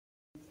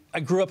I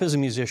grew up as a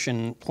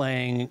musician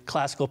playing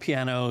classical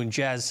piano,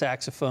 jazz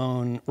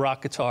saxophone,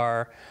 rock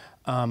guitar.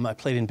 I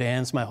played in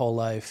bands my whole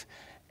life.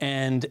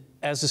 And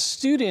as a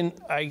student,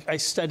 I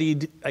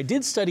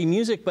did study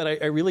music, but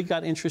I really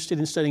got interested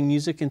in studying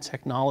music and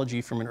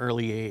technology from an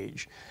early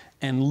age.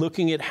 And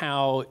looking at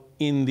how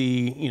in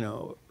the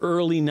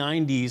early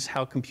 90s,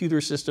 how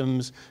computer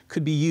systems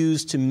could be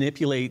used to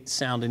manipulate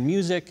sound and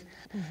music.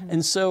 Mm-hmm.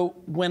 And so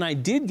when I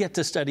did get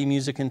to study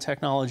music and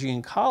technology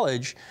in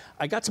college,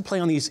 I got to play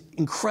on these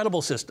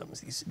incredible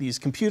systems, these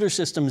computer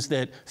systems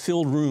that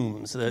filled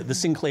rooms. The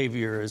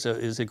synclavier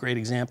is a great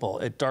example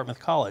at Dartmouth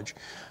College.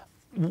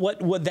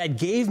 What that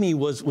gave me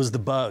was the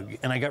bug,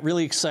 and I got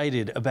really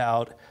excited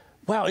about,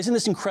 wow, isn't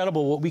this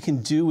incredible what we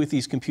can do with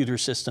these computer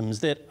systems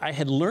that I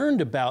had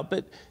learned about,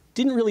 but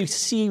didn't really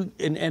see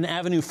an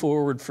avenue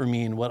forward for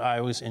me in what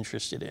I was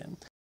interested in.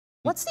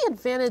 What's the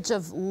advantage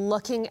of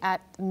looking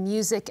at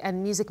music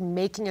and music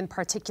making in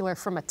particular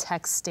from a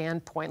tech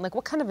standpoint? Like,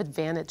 what kind of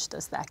advantage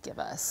does that give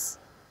us?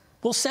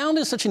 Well, sound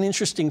is such an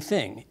interesting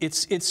thing.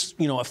 It's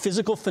a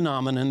physical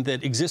phenomenon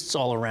that exists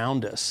all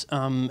around us.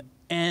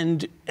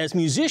 And as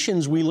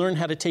musicians, we learn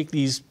how to take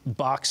these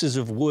boxes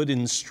of wood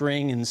and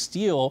string and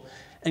steel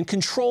and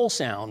control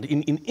sound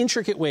in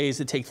intricate ways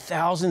that take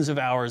thousands of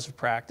hours of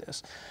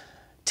practice.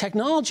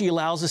 Technology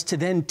allows us to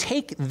then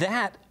take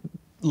that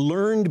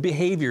learned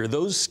behavior,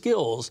 those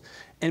skills,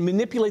 and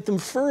manipulate them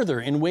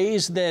further in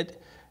ways that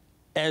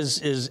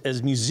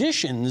as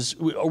musicians,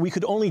 we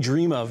could only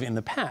dream of in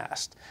the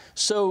past.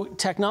 So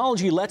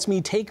technology lets me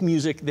take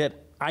music that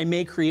I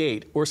may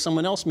create or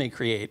someone else may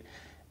create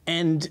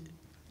and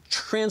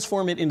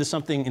transform it into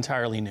something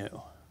entirely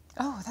new.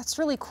 Oh, that's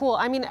really cool.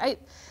 I mean,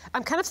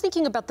 I'm kind of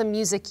thinking about the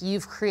music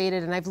you've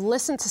created, and I've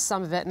listened to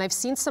some of it, and I've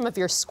seen some of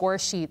your score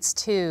sheets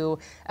too,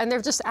 and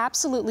they're just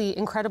absolutely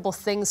incredible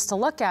things to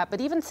look at. But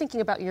even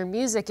thinking about your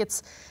music,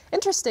 it's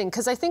interesting,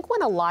 because I think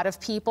when a lot of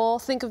people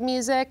think of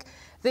music,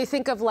 they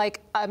think of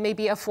like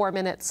maybe a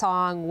 4-minute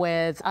song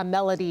with a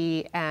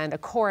melody and a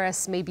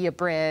chorus, maybe a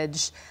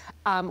bridge.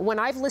 When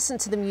I've listened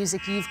to the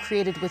music you've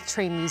created with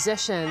trained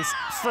musicians,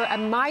 for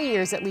my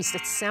ears at least,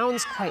 it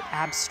sounds quite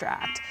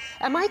abstract.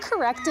 Am I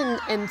correct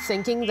in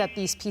thinking that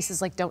these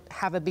pieces like don't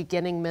have a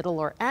beginning, middle,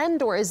 or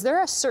end, or is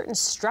there a certain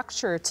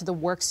structure to the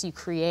works you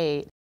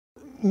create?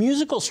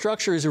 Musical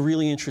structure is a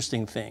really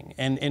interesting thing,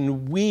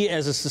 and we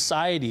as a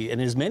society,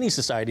 and as many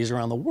societies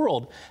around the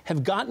world,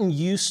 have gotten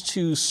used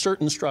to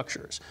certain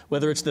structures,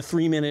 whether it's the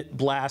 3-minute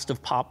blast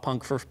of pop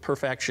punk for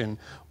perfection,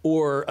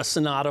 or a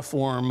sonata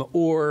form,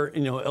 or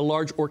a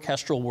large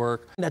orchestral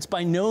work. That's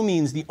by no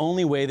means the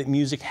only way that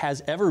music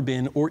has ever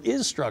been or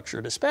is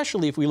structured,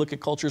 especially if we look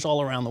at cultures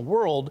all around the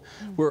world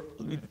where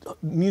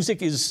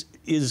music is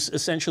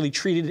essentially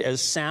treated as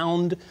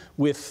sound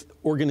with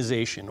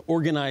organization.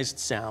 Organized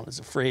sound is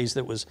a phrase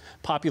that was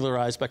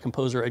popularized by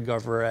composer Edgar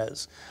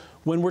Varese.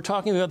 When we're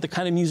talking about the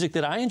kind of music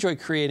that I enjoy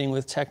creating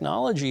with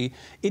technology,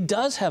 it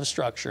does have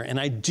structure, and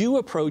I do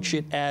approach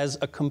it as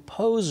a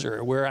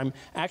composer, where I'm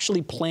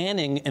actually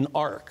planning an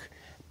arc.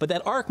 But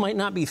that arc might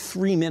not be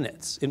 3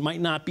 minutes. It might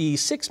not be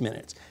 6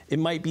 minutes. It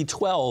might be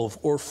 12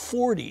 or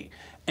 40.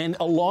 And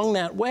along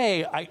that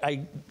way,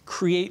 I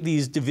create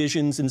these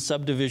divisions and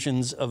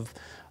subdivisions of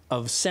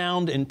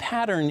sound and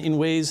pattern in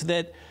ways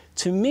that,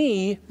 to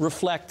me,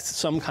 reflect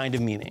some kind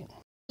of meaning.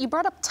 You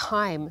brought up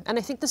time, and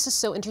I think this is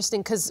so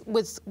interesting because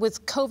with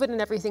COVID and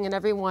everything, and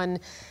everyone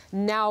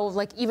now,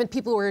 like even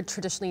people who are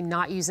traditionally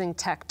not using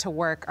tech to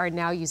work are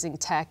now using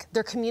tech.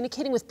 They're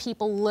communicating with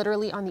people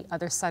literally on the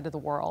other side of the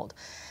world.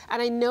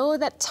 And I know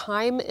that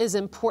time is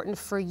important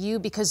for you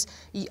because,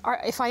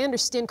 if I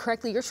understand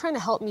correctly, you're trying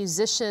to help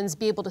musicians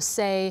be able to,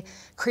 say,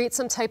 create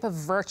some type of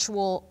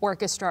virtual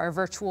orchestra or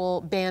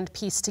virtual band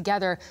piece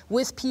together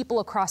with people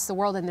across the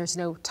world, and there's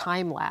no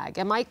time lag.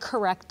 Am I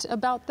correct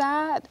about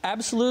that?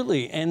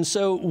 Absolutely. And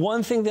so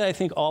one thing that I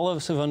think all of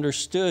us have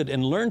understood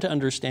and learned to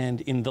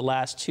understand in the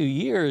last 2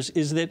 years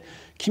is that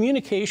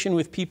communication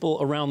with people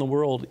around the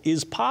world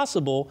is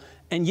possible,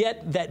 and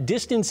yet that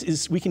distance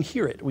is, we can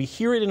hear it. We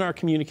hear it in our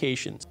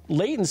communications.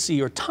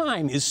 Latency or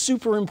time is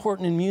super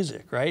important in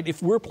music, right?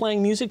 If we're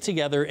playing music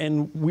together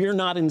and we're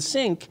not in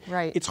sync,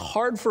 right, it's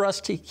hard for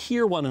us to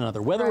hear one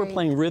another, whether we're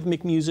playing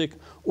rhythmic music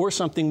or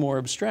something more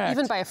abstract.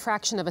 Even by a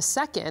fraction of a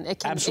second, it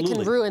can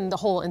ruin the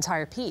whole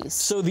entire piece.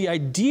 So the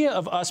idea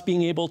of us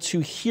being able to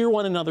hear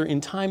one another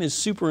in time is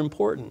super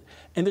important.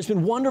 And there's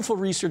been wonderful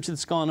research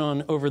that's gone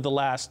on over the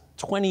last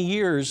 20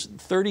 years,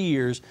 30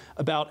 years,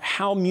 about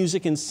how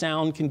music and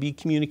sound can be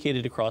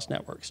communicated across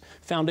networks.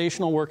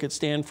 Foundational work at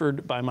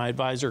Stanford by my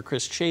advisor,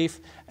 Chris Chafe,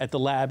 at the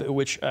lab at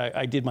which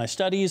I did my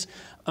studies,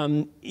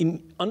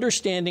 in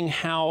understanding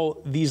how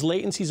these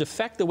latencies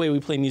affect the way we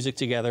play music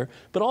together,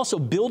 but also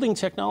building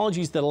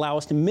technologies that allow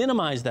us to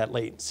minimize that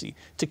latency,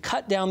 to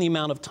cut down the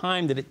amount of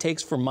time that it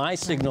takes for my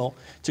signal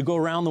to go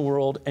around the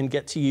world and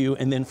get to you,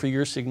 and then for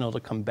your signal to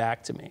come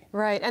back to me.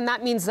 Right, and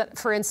that means that,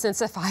 for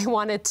instance, if I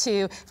wanted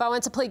to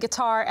play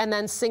guitar and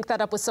then sync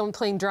that up with someone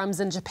playing drums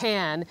in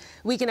Japan,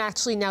 we can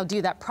actually now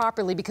do that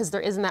properly because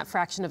there isn't that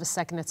fraction of a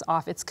second it's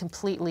off. It's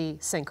completely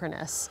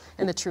synchronous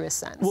in the truest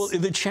sense. Well,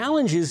 the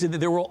challenge is that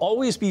there will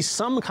always be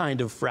some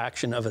kind of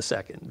fraction of a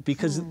second,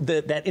 because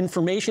that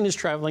information is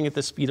traveling at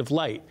the speed of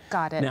light.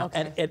 Got it. Now,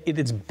 okay. at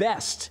its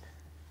best,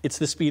 it's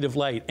the speed of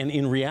light, and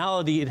in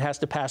reality, it has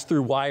to pass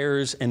through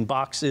wires and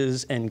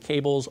boxes and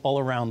cables all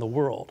around the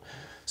world.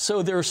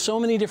 So there are so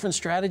many different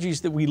strategies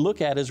that we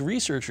look at as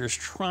researchers,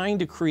 trying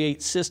to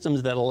create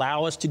systems that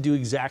allow us to do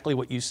exactly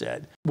what you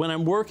said. When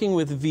I'm working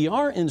with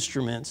VR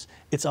instruments,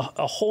 it's a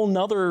whole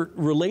nother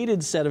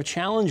related set of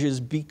challenges,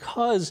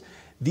 because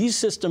these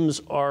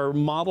systems are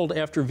modeled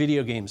after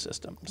video game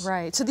systems.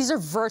 Right, so these are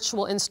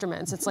virtual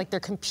instruments. It's like they're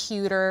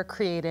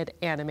computer-created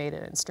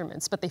animated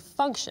instruments, but they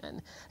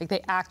function. Like,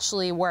 they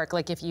actually work.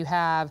 Like, if you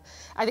have,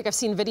 I think I've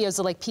seen videos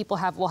of, like, people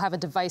will have a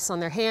device on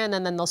their hand,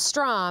 and then they'll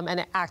strum, and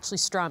it actually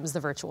strums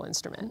the virtual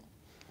instrument.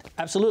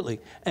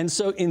 Absolutely. And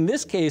so in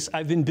this case,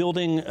 I've been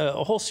building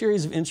a whole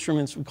series of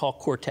instruments we call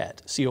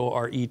Quartet,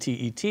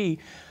 C-O-R-E-T-E-T,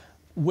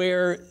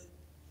 where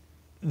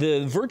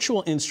the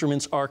virtual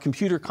instruments are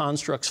computer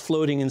constructs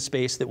floating in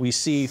space that we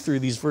see through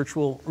these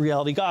virtual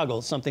reality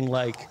goggles, something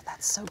like,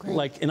 that's so great.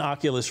 Like an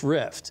Oculus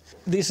Rift.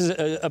 This is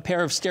a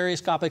pair of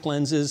stereoscopic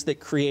lenses that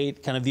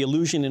create kind of the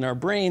illusion in our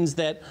brains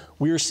that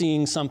we're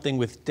seeing something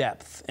with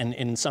depth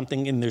and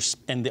something in there,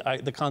 and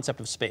the concept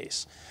of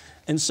space.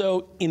 And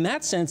so in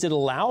that sense, it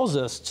allows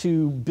us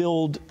to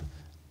build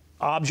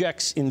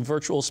objects in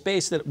virtual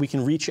space that we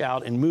can reach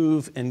out and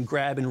move and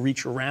grab and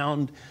reach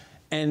around.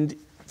 And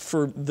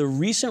for the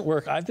recent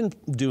work I've been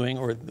doing,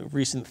 or the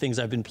recent things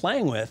I've been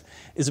playing with,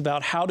 is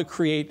about how to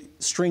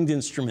create stringed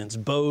instruments,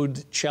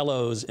 bowed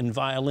cellos and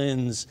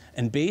violins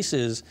and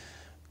basses,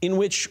 in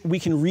which we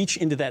can reach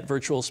into that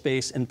virtual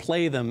space and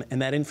play them,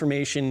 and that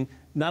information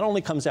not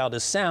only comes out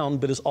as sound,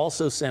 but is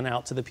also sent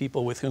out to the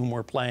people with whom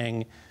we're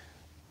playing,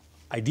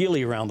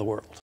 ideally around the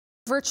world.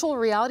 Virtual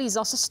reality is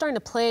also starting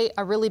to play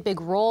a really big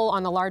role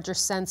on a larger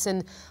sense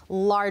in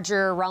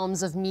larger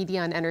realms of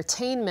media and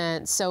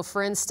entertainment. So,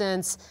 for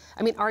instance,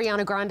 I mean,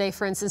 Ariana Grande,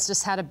 for instance,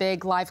 just had a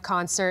big live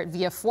concert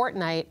via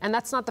Fortnite, and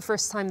that's not the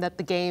first time that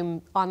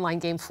the online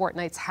game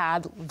Fortnite's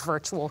had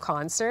virtual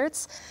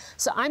concerts.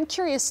 So I'm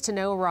curious to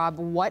know, Rob,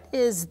 what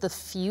is the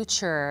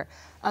future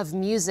of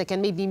music,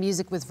 and maybe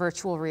music with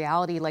virtual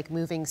reality, like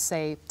moving,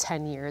 say,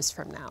 10 years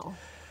from now?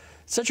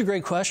 Such a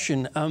great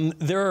question.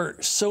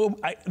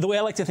 The way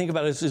I like to think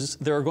about it is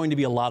there are going to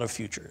be a lot of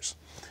futures.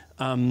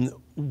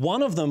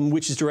 One of them,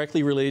 which is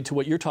directly related to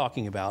what you're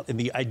talking about, and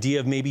the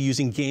idea of maybe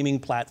using gaming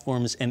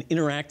platforms and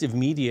interactive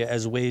media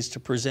as ways to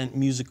present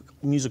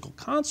musical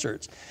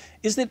concerts,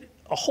 is that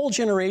a whole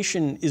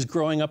generation is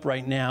growing up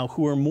right now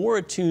who are more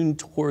attuned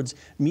towards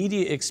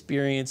media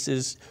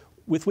experiences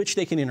with which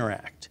they can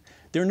interact.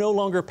 They're no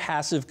longer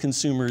passive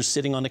consumers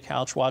sitting on the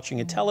couch watching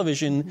a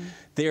television.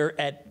 They're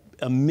at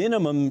a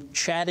minimum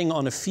chatting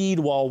on a feed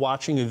while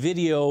watching a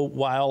video,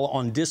 while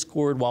on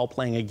Discord, while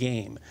playing a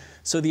game.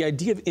 So the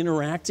idea of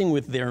interacting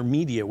with their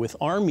media, with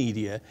our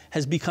media,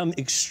 has become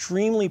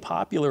extremely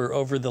popular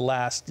over the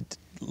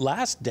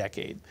last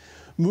decade.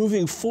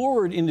 Moving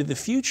forward into the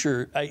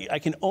future, I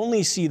can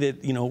only see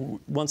that, you know,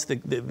 once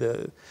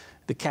the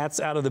cat's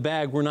out of the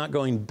bag, we're not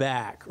going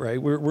back,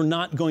 right? We're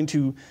not going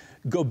to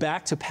go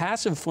back to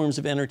passive forms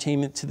of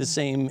entertainment to the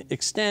same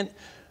extent.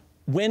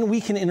 When we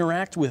can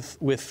interact with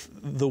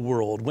the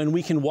world, when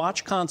we can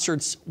watch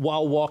concerts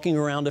while walking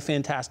around a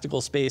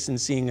fantastical space and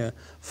seeing a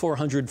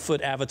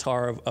 400-foot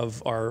avatar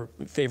of our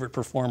favorite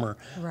performer.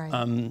 Right.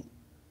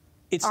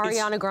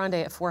 Ariana Grande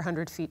at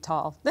 400 feet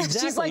tall. Exactly.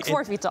 She's like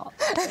 4 feet tall.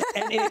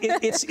 And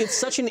it's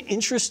such an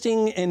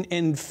interesting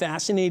and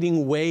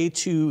fascinating way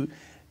to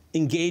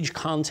engage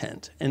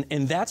content.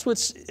 And that's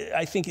what's,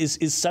 I think,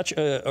 is such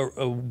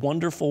a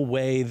wonderful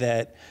way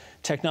that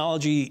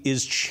technology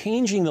is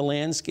changing the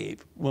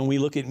landscape when we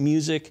look at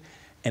music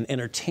and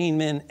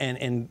entertainment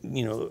and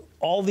you know,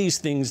 all these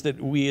things that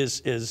we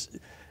as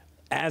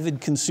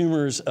avid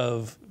consumers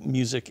of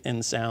music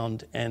and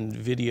sound and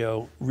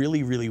video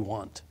really, really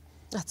want.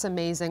 That's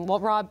amazing.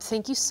 Well, Rob,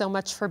 thank you so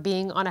much for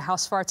being on A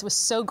House for Arts. It was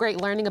so great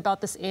learning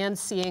about this and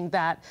seeing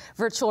that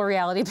virtual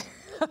reality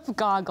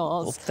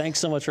goggles. Well, thanks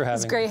so much for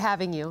having me. It was great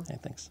having you. Hey,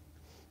 thanks.